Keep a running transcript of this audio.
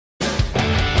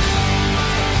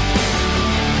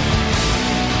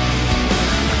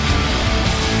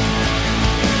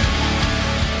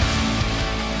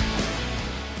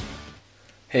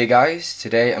Hey guys,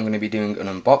 today I'm going to be doing an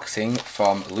unboxing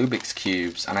from Lubix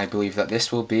cubes, and I believe that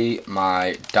this will be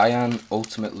my Dian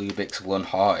Ultimate Lubix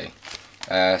LunHui.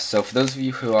 So for those of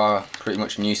you who are pretty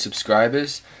much new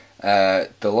subscribers, the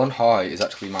LunHui is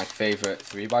actually my favourite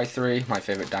 3x3, my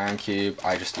favourite Dian cube.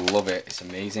 I just love it, it's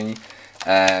amazing.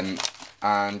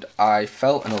 And I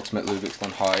felt an Ultimate Lubix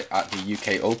LunHui at the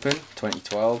UK Open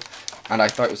 2012, and I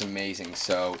thought it was amazing.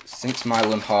 So since my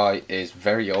LunHui is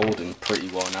very old and pretty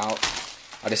worn out,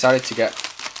 I decided to get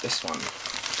this one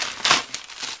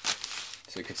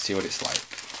so you could see what it's like.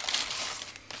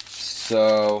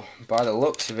 So by the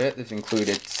looks of it, they've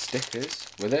included stickers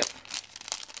with it,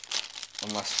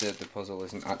 unless the puzzle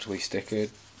isn't actually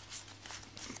stickered.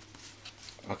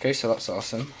 Okay, so that's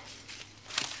awesome.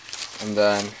 And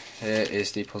then here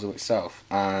is the puzzle itself,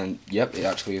 and yep, it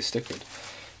actually is stickered.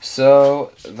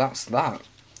 So that's that.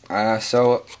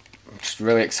 So I'm just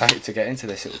really excited to get into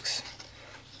this.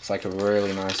 It's like a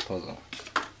really nice puzzle.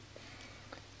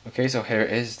 Okay, so here it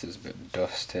is. There's a bit of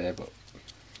dust here, but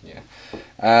yeah.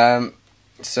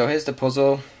 So here's the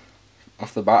puzzle.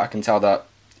 Off the bat, I can tell that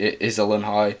it is a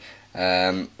LunHui,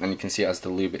 and you can see it has the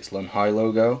Lubix LunHui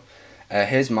logo.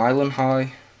 Here's my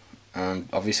LunHui, and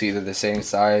obviously they're the same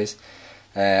size.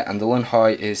 And the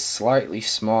LunHui is slightly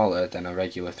smaller than a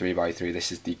regular 3x3.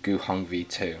 This is the Guhong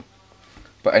V2.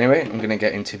 But anyway, I'm going to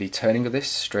get into the turning of this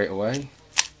straight away.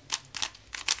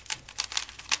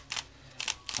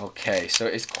 Okay, so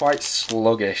it's quite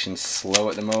sluggish and slow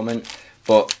at the moment,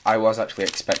 but I was actually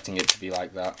expecting it to be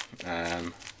like that.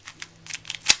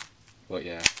 But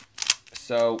yeah,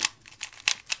 so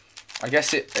I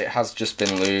guess it has just been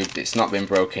lubed. It's not been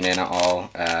broken in at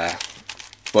all,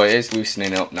 but it is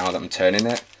loosening up now that I'm turning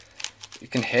it. You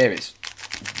can hear it's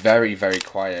very, very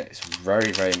quiet. It's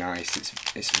very, very nice.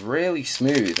 It's really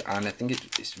smooth, and I think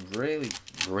it's really,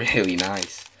 really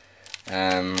nice.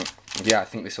 Yeah, I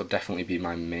think this will definitely be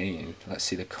my main. Let's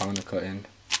see the corner cut in.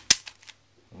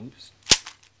 Oops.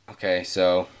 Okay,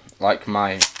 so like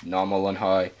my normal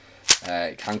LunHui,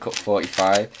 it can cut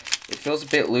 45. It feels a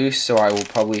bit loose, so I will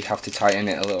probably have to tighten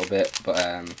it a little bit. But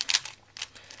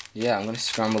yeah, I'm gonna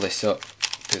scramble this up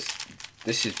because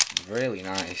this is really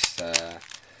nice.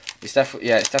 It's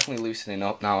definitely loosening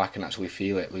up now. I can actually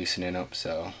feel it loosening up.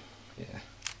 So yeah.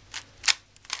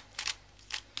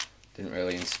 Didn't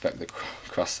really inspect the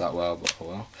cross that well, but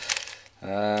oh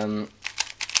well.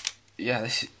 Yeah,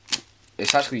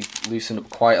 it's actually loosened up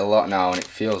quite a lot now, and it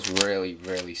feels really,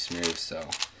 really smooth. So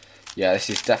yeah, this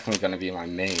is definitely going to be my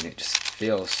main. It just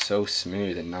feels so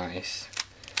smooth and nice.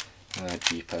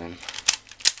 Deepen.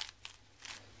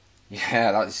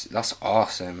 Yeah, that's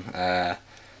awesome.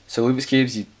 So Lubix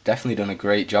cubes, you've definitely done a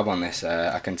great job on this.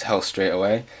 I can tell straight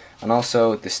away, and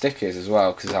also the stickers as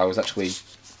well, because I was actually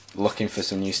looking for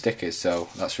some new stickers, so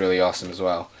that's really awesome as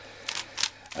well.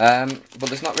 But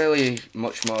there's not really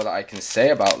much more that I can say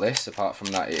about this apart from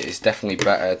that it is definitely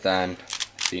better than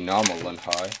the normal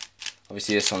LunHui.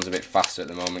 Obviously this one's a bit faster at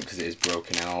the moment because it is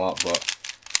broken in a lot,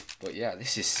 but yeah,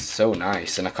 this is so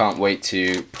nice, and I can't wait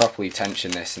to properly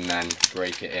tension this and then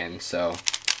break it in. So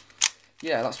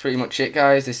yeah, that's pretty much it,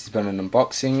 guys. This has been an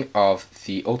unboxing of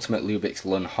the Ultimate Lubix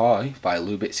LunHui by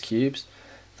Lubix Cubes.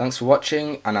 Thanks for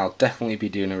watching, and I'll definitely be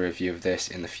doing a review of this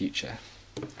in the future.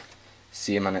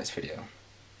 See you in my next video.